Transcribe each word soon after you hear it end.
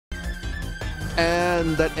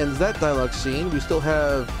And that ends that dialogue scene. We still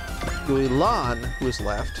have Lan, who is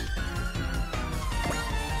left.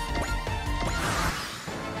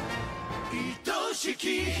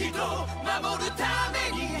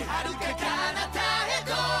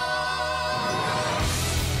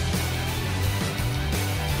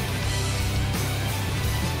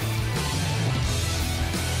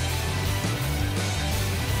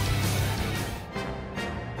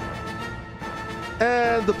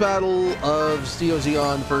 And the battle of Neo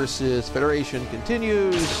Zeon versus Federation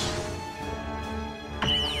continues.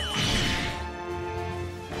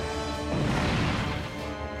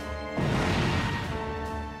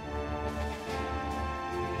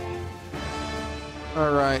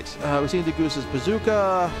 All right, we've seen Degusa's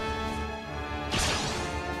bazooka.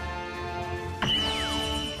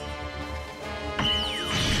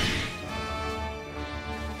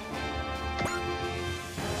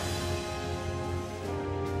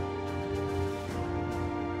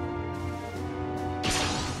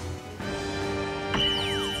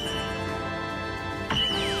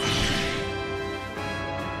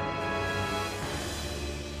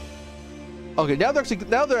 Okay, now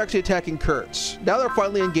they're actually attacking Kurtz. Now they're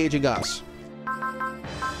finally engaging us.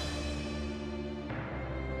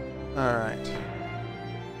 All right.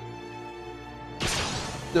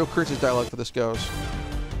 No Kurtz's dialogue for this goes.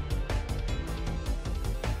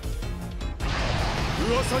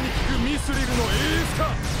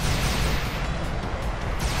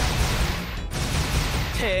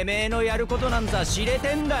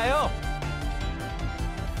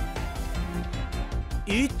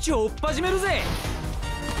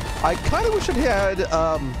 I kind of wish it had, if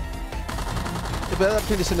I had the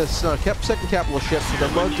opportunity to send a second capital ship, so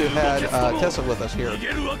I'd love to have had Tessa with us here.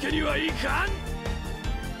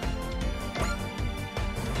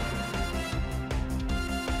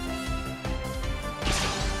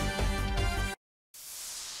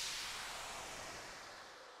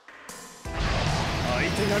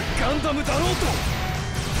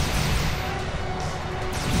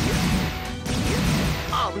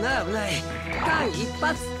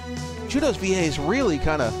 Judo's VA is really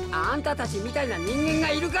kind of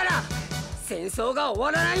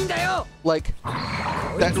like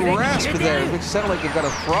that rasp there. It sounds like they've got a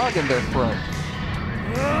frog in their throat.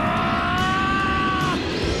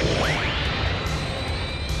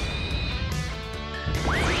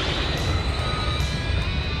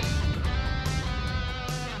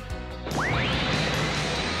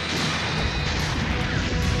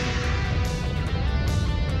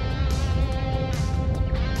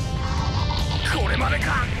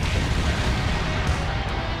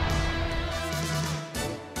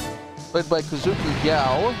 Played by Kazuki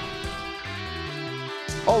Yao.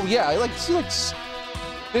 Oh yeah, I like see like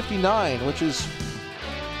 59, which is,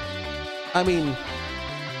 I mean,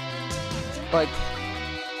 like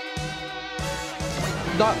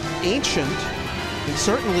not ancient. And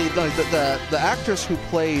certainly the actress who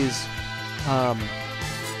plays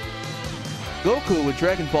Goku with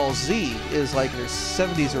Dragon Ball Z is like in her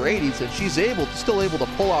 70s or 80s, and she's still able to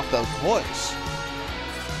pull off the voice.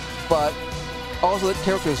 But also, that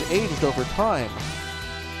character has aged over time.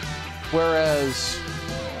 Whereas,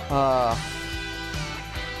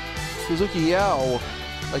 Suzuki Yao,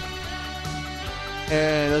 like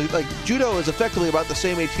Judo is effectively about the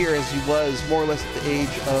same age here as he was more or less at the age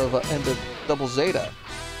of end of Double Zeta.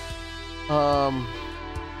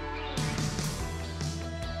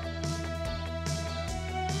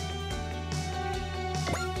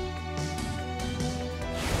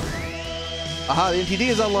 Aha, the NTD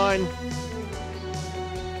is online.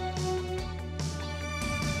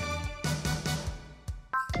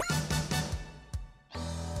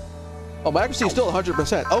 Oh, my accuracy is still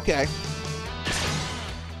 100%. Okay.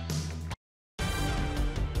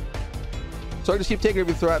 So I just keep taking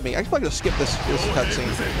everything thrown at me. I'm probably going to skip this cutscene.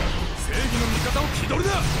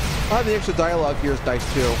 The extra dialogue here is nice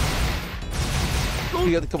too.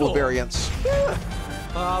 You get a couple of variants.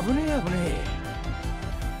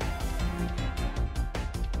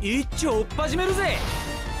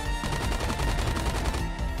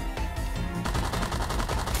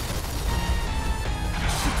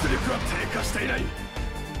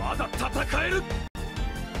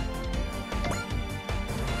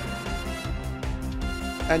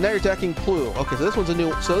 And now you're attacking Plu. Okay, so this one's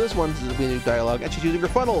a new dialogue, and she's using her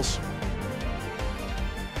funnels.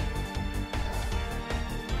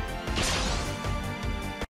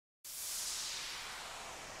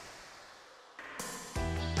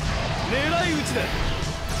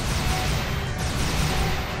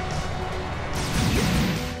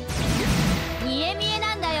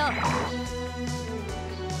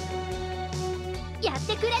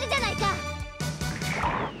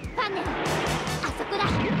 You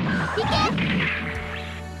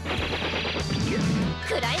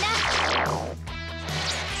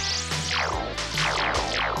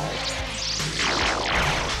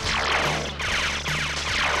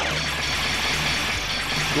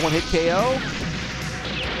one hit KO?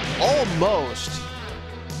 Almost.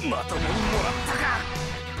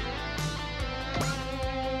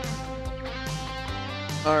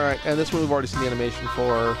 Alright, and this one we've already seen the animation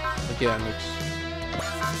for. Again, it's...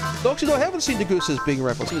 No, actually, no, I haven't seen Degusa's being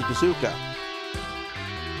rifle. I've seen his bazooka.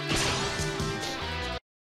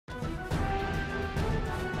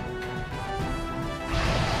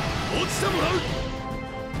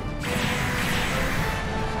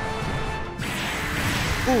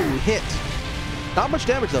 Ooh, hit. Not much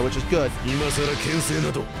damage though, which is good.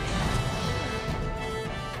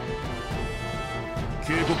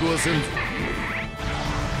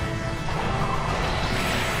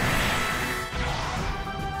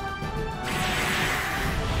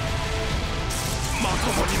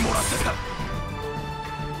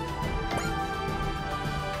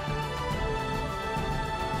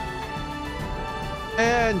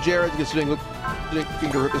 And Jared gets to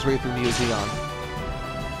rip his way through Neo Zeon.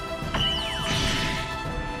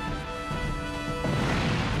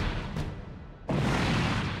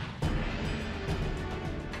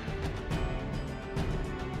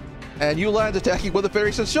 And you land attacking one of the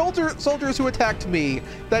Federation soldiers who attacked me.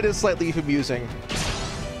 That is slightly amusing.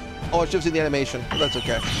 Oh, it's just in the animation. That's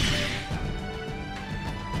okay.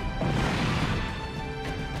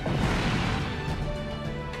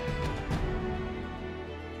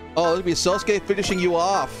 Oh, it'll be Selsuke finishing you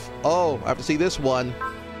off. Oh, I have to see this one.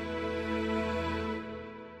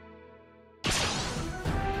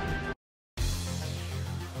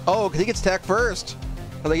 Oh, because he gets attacked first.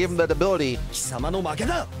 And they gave him that ability.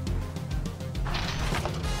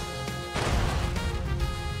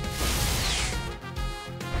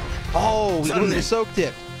 Oh, he really soaked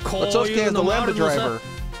it. But Selsuke has the Lambda driver.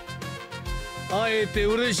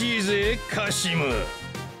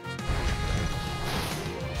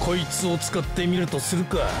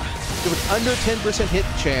 It was under 10% hit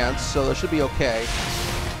chance, so that should be okay.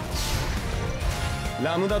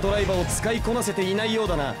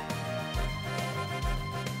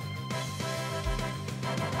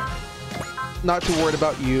 Not too worried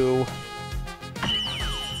about you.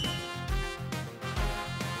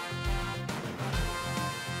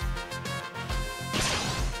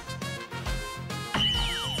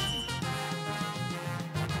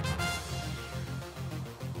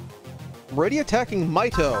 Ready attacking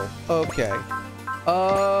Maito. Okay.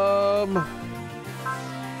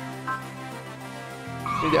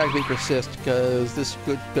 Need to activate persist because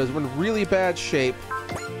we're in really bad shape.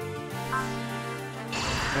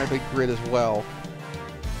 Activate grid as well.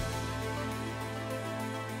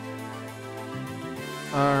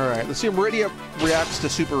 Alright, let's see if Meridia reacts to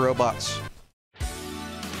super robots.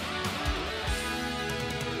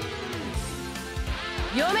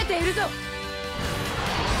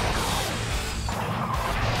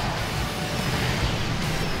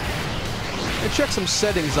 Let's check some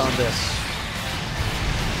settings on this.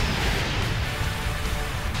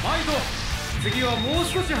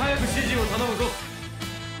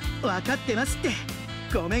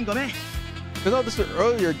 Because all this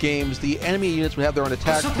earlier games, the enemy units would have their own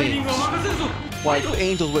attack themes. Like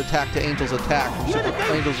angels would attack to angels attack. So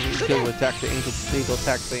angels would attack to angel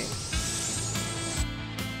attack theme.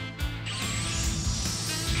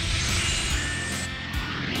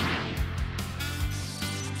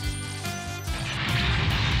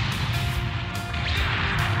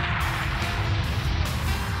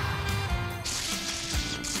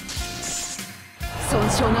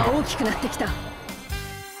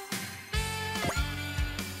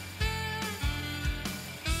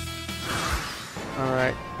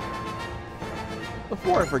 Alright.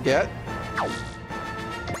 Before I forget.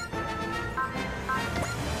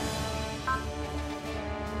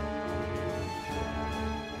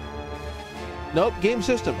 Nope, game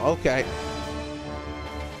system. Okay.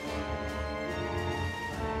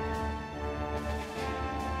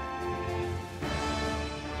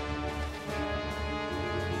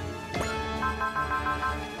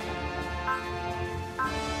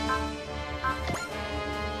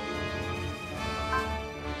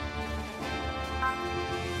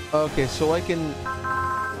 Okay, so I can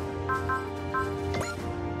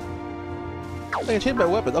change my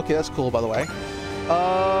weapon. Okay, that's cool, by the way.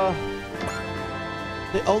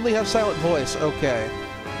 They only have silent voice. Okay.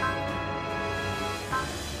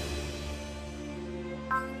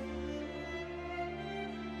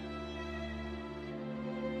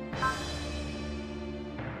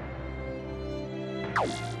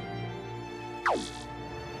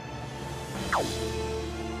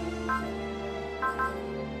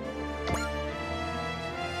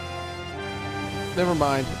 Never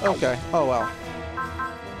mind. Okay. Oh well.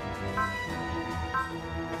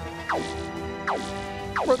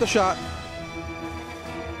 Worth a shot.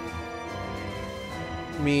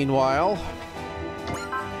 Meanwhile,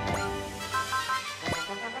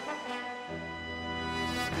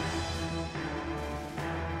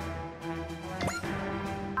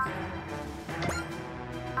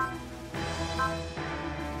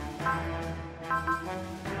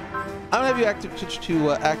 I'm gonna have you switch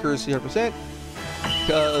to accuracy 100%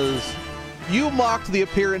 because you mocked the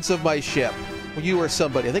appearance of my ship. You or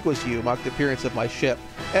somebody, I think it was you, mocked the appearance of my ship,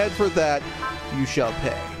 and for that, you shall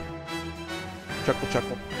pay. Chuckle,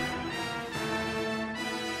 chuckle.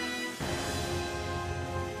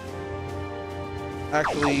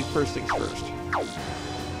 Actually, first things first.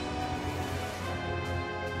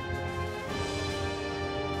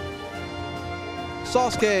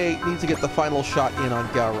 Sasuke needs to get the final shot in on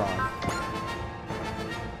Gauron.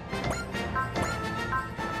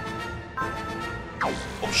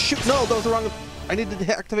 Oh shoot, no, that was the wrong... I needed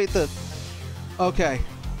to activate the... Okay.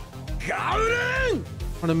 I'm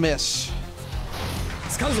gonna miss.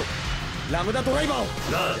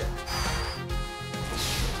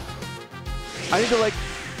 I need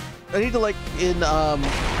to like in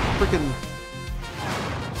freaking...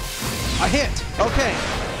 I hit! Okay,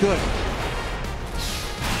 good.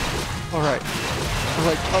 Alright. I was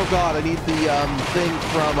like, oh god, I need the thing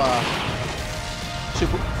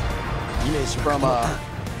from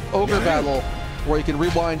Ogre Battle where you can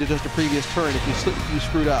rewind to just a previous turn if you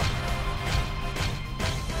screwed up.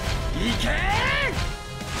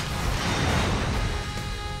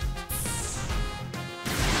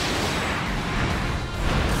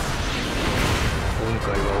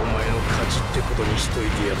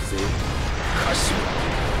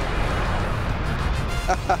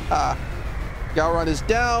 Gauron is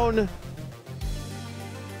down.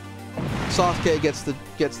 Sasuke gets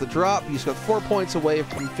the drop. He's got 4 points away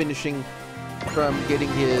from getting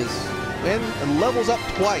his win and levels up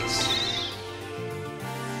twice.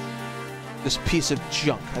 This piece of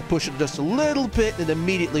junk. I push it just a little bit and it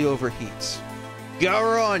immediately overheats.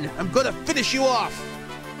 Gauron, I'm gonna finish you off.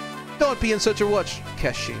 Don't be in such a rush,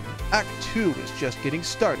 Keshin. Act 2 is just getting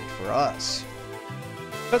started for us.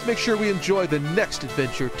 Let's make sure we enjoy the next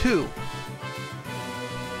adventure too.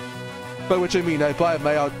 By which I mean I buy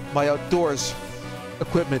my outdoors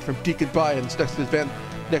equipment from Deacon Bryan's next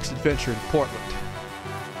adventure in Portland.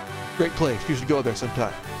 Great place. You should go there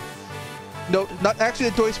sometime. No, not actually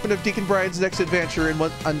the endorsement of Deacon Bryan's next adventure in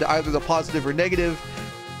either the positive or negative.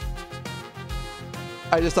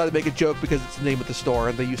 I just thought I'd make a joke because it's the name of the store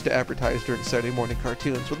and they used to advertise during Saturday morning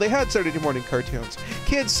cartoons. When they had Saturday morning cartoons.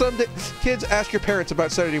 Kids, ask your parents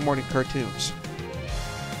about Saturday morning cartoons.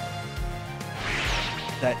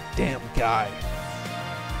 That damn guy.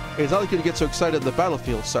 It's not like you to get so excited in the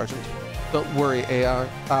battlefield, Sergeant. Don't worry,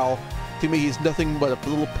 Al. To me, he's nothing but a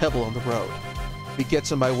little pebble on the road. If he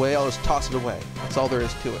gets in my way, I'll just toss it away. That's all there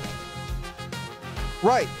is to it.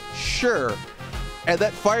 Right, sure. And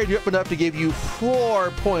that fired you up enough to give you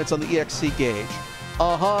 4 points on the EXC gauge.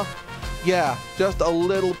 Uh-huh. Yeah, just a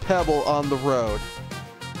little pebble on the road.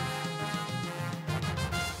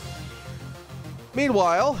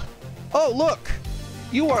 Meanwhile, oh look!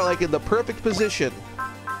 You are like in the perfect position.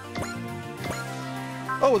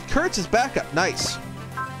 Oh, with Kurtz's backup, nice.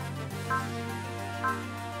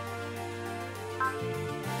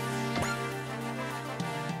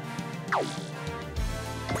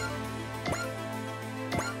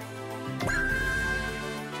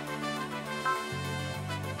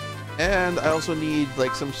 And I also need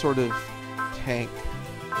like some sort of tank.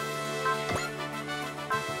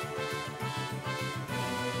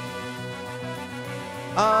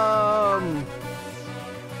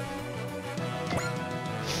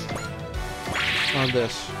 On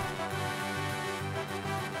this.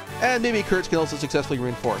 And maybe Kurtz can also successfully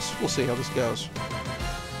reinforce. We'll see how this goes.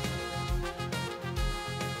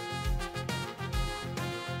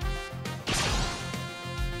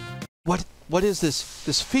 What is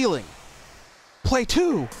this feeling? Play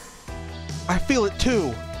 2! I feel it too!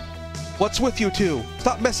 What's with you two?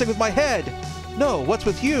 Stop messing with my head! No, what's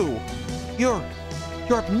with you? You're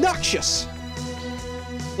obnoxious!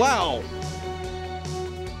 Wow!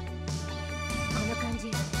 この感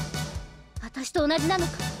じ、私と同じなの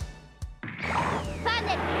か。ファン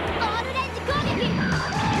ネル、オールレンジ攻撃。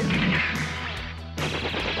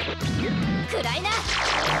暗いな。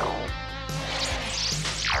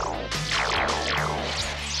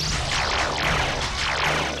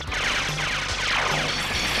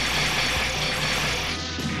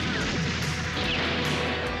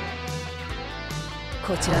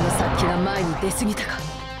こちらの殺気が前に出過ぎたか。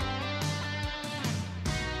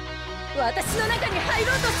私の中に入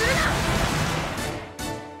ろうとするな。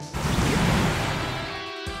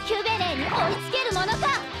キュベレーに追いつけるもの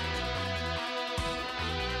か。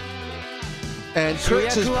 And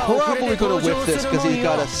Kurtz is probably going to whip this because he's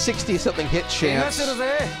got a 60-something hit chance.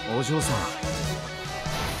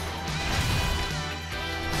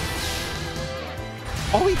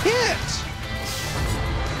 Oh, he hit!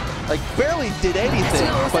 Like, barely did anything,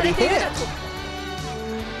 but he hit!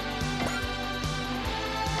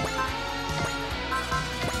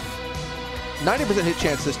 %90 hit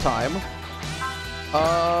chance this time.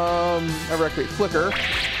 A recreate flicker.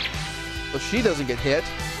 So she doesn't get hit.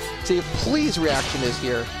 See if please reaction is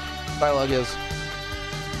here. Dialogue is.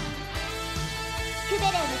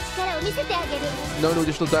 No new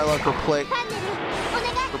additional dialogue for play.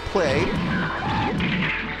 For play.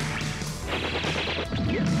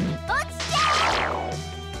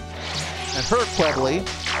 And her Quebbly.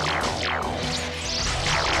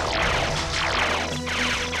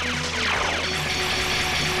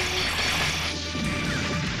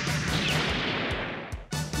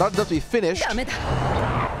 Not enough to be finished.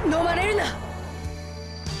 飲まれるな。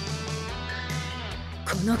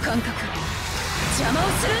この感覚、邪魔を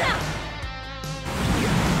するな。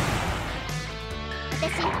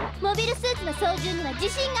私、モビルスーツの操縦には自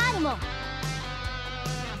信があるもん。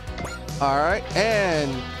Alright,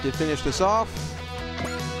 and to finish this off.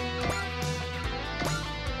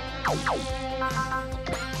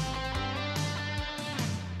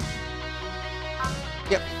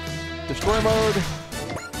 Yep, destroy mode.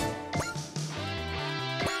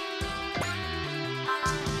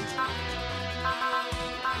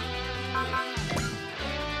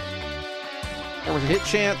 There was a hit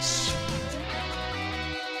chance.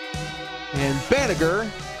 And Banniger,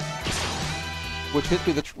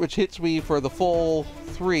 which hits me for the full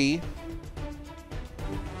 3.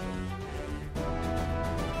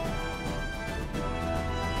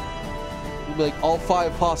 Like all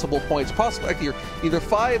 5 possible points. Actually, either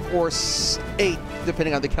 5 or 8,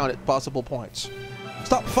 depending on the counted possible points.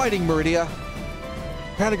 Stop fighting, Meridia.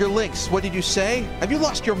 Banniger Lynx, what did you say? Have you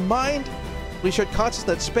lost your mind? We shared consciousness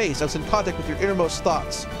in that space. I was in contact with your innermost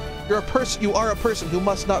thoughts. You are a person who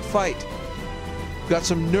must not fight. You've got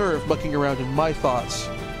some nerve mucking around in my thoughts.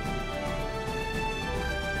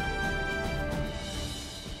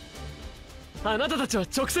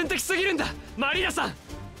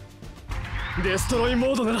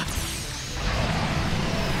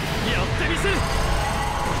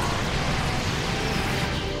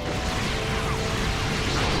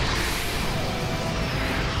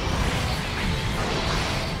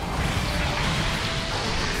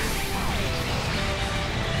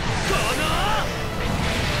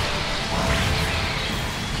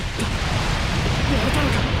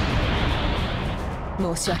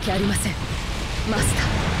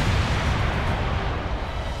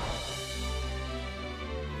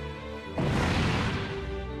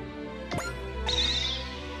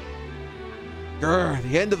 Grr,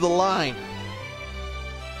 the end of the line.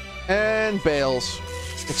 And bails.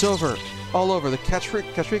 It's over. All over. The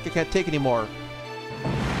Kashrika can't take anymore.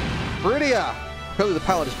 Meridia! Apparently the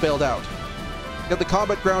pilot is bailed out. Get the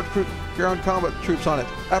ground combat troops on it.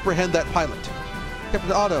 Apprehend that pilot.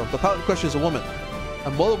 Captain Otto, the pilot in question is a woman.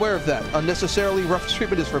 I'm well aware of that. Unnecessarily rough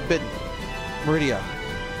treatment is forbidden. Meridia,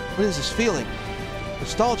 what is this feeling?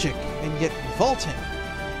 Nostalgic and yet revolting.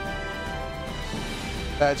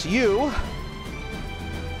 That's you.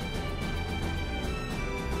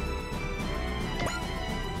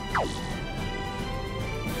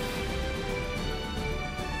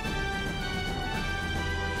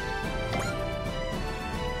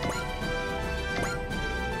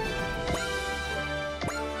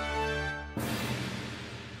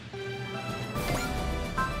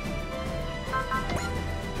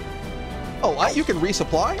 Oh, you can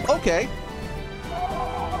resupply? Okay.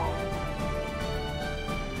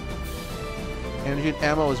 Energy and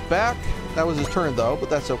ammo is back. That was his turn, though, but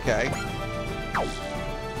that's okay.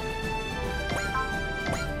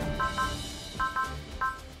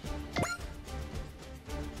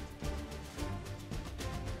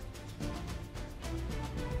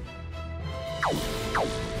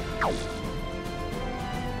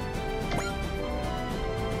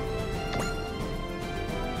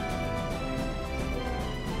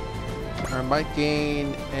 Might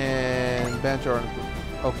gain and banter.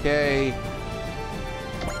 Okay.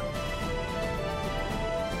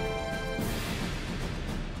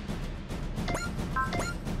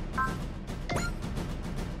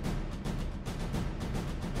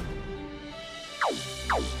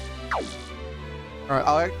 All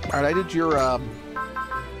right, I did your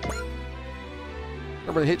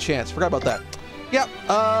Remember the hit chance. Forgot about that. Yep.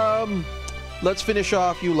 Let's finish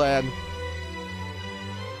off Yulan.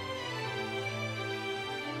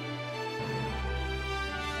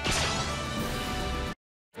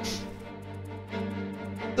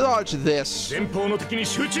 Dodge this. 前方の敵に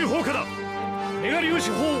集中砲火だ。メガ粒子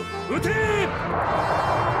砲撃てー。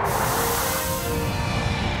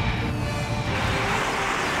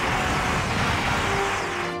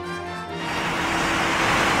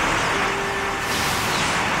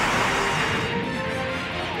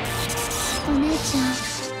お姉ちゃん、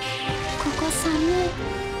ここ寒い。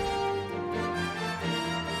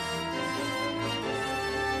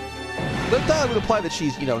The dog would imply that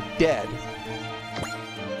she's, you know, dead.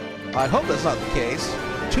 I hope that's not the case.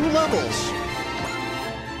 2 levels!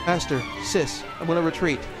 Master, sis, I'm gonna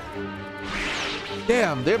retreat.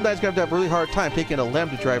 Damn, them guys gonna have a really hard time taking a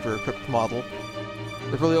Lambda driver equipped model.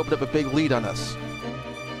 They've really opened up a big lead on us.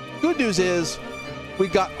 Good news is, we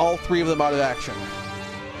got all 3 of them out of action.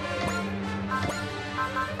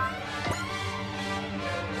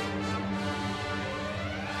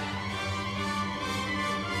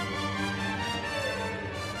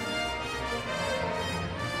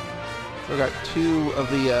 We've got 2 of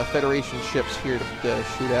the Federation ships here to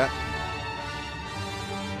shoot at.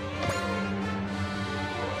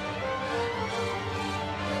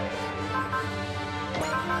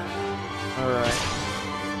 Alright.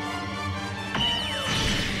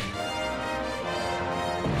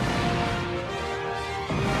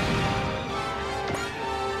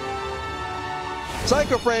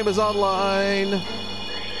 Psycho Frame is online.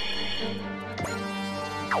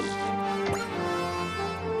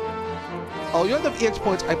 Oh, you don't have EX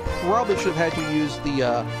points. I probably should have had you use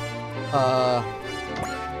the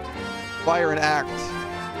Fire and Act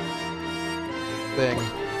thing.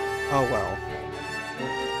 Oh well.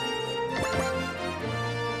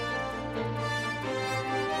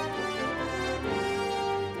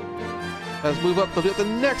 Let's move up. We've got the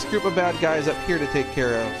next group of bad guys up here to take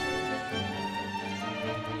care of.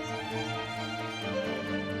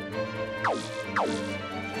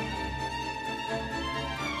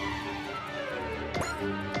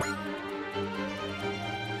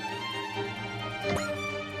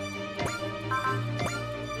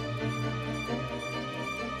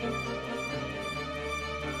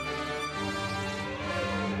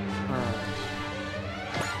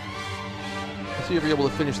 See if you're able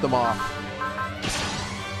to finish them off.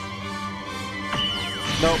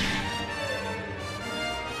 Nope.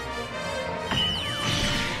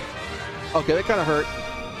 Okay, that kind of hurt.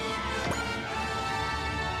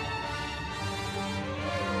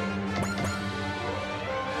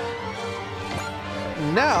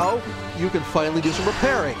 Now, you can finally do some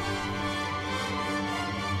repairing.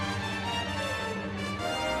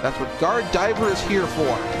 That's what Guard Diver is here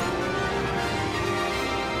for.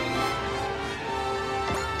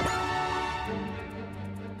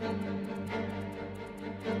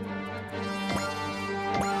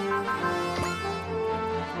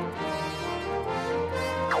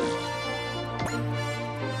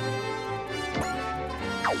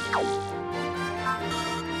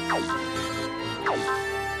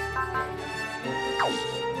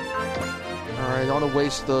 Alright, I don't want to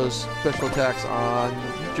waste those special attacks on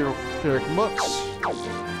generic mooks.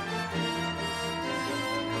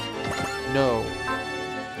 No.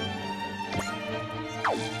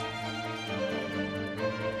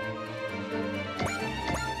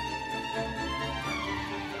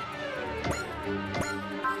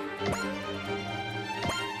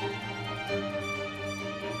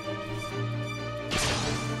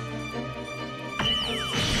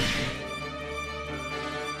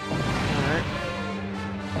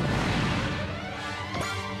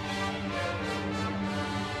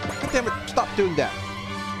 Damn it, stop doing that.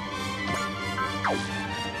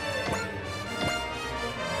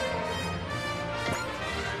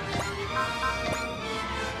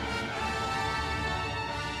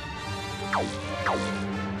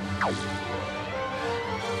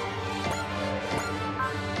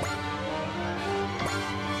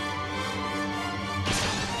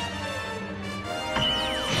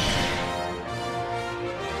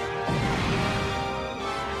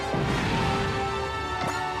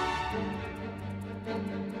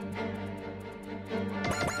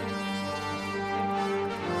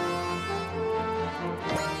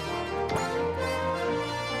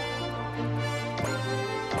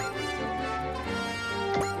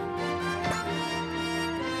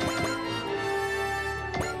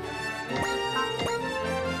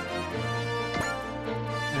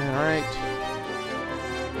 Alright.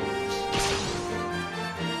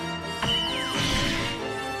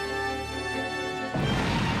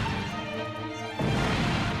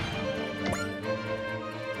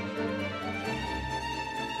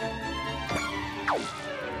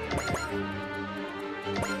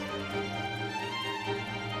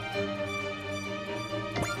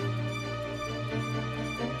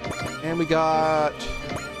 And we got...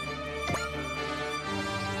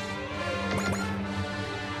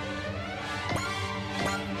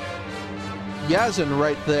 Yazin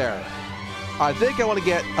right there. I think I want to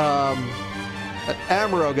get an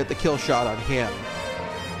Amuro, get the kill shot on him.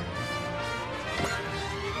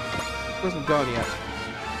 Wasn't gone yet.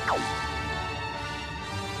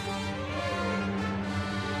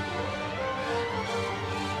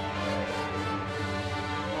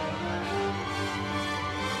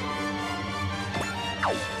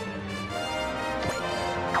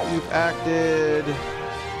 You've acted.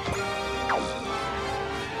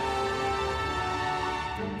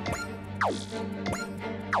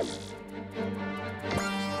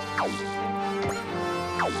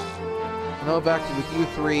 Now back to with you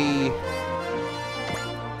three.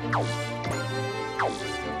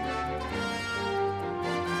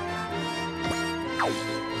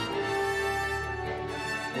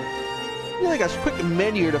 I feel like a quick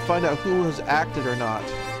menu to find out who has acted or not.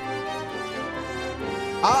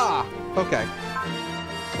 Ah, okay.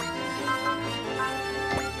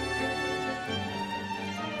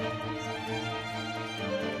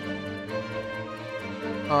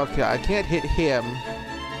 Okay, I can't hit him.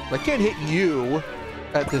 I can't hit you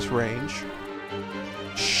at this range.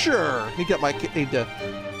 Sure, need to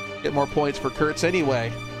get more points for Kurtz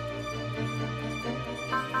anyway.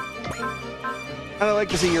 And I like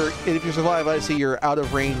to see your, if you survive, I see your out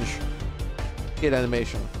of range hit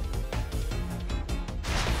animation.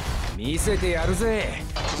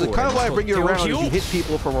 So kind of why I bring you around is you hit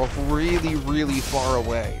people from really, really far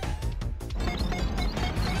away.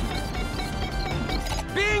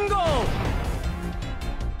 Bingo!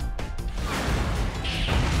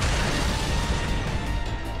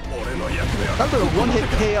 I've got a one-hit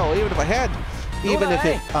KO, even if I had, even if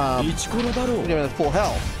at full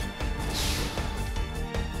health.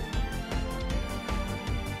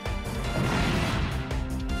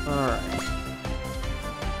 Alright.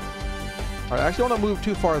 Alright, I actually don't want to move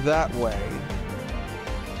too far that way.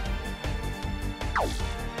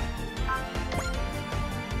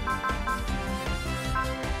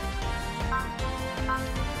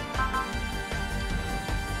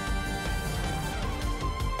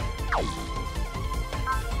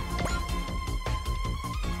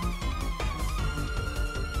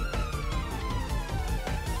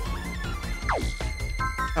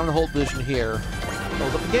 I'm gonna hold position here.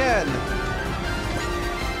 Hold up again.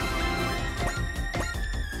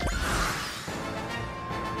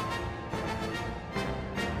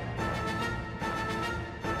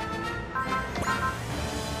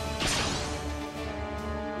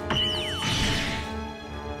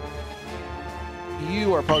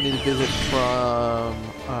 You are probably need a visit from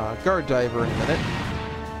Guard Diver in a minute.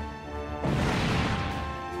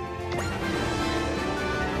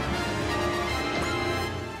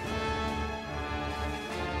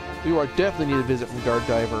 You are definitely need a visit from Guard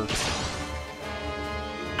Diver.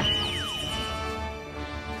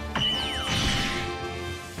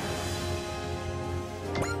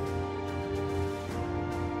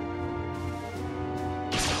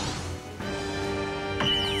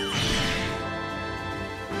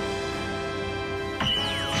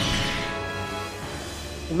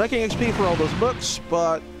 I'm making XP for all those books,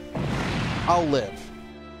 but I'll live.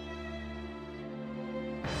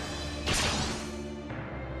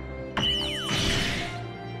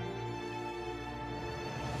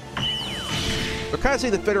 We're kind of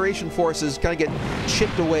seeing the Federation forces kind of get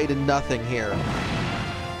chipped away to nothing here.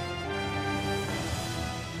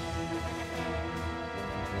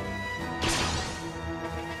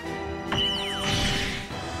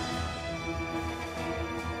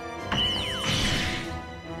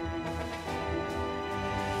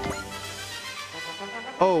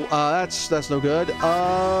 Oh, that's no good.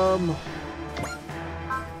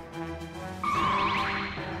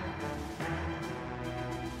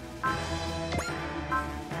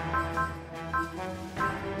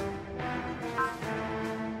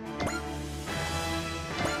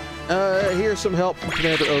 Here's some help from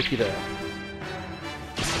Commander Okida.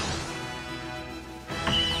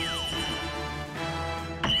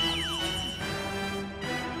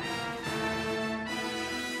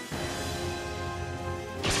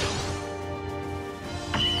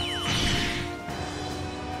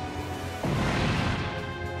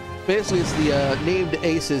 Basically, it's the named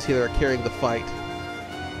aces here that are carrying the fight.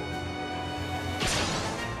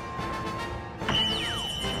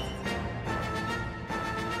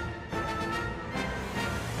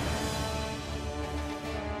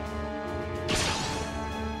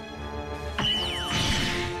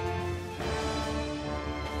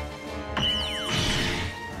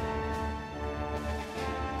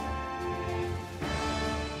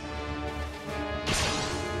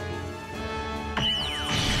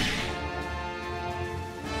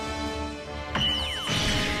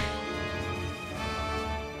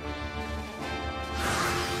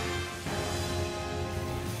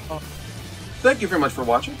 thank you very much for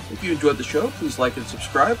watching. If you enjoyed the show, please like and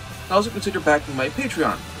subscribe. And also consider backing my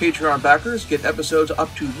Patreon. Patreon backers get episodes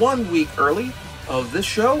up to 1 week early of this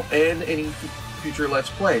show and any future Let's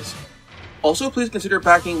Plays. Also, please consider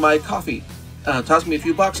backing my Ko-fi. Toss me a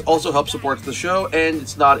few bucks also helps support the show, and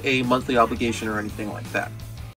it's not a monthly obligation or anything like that.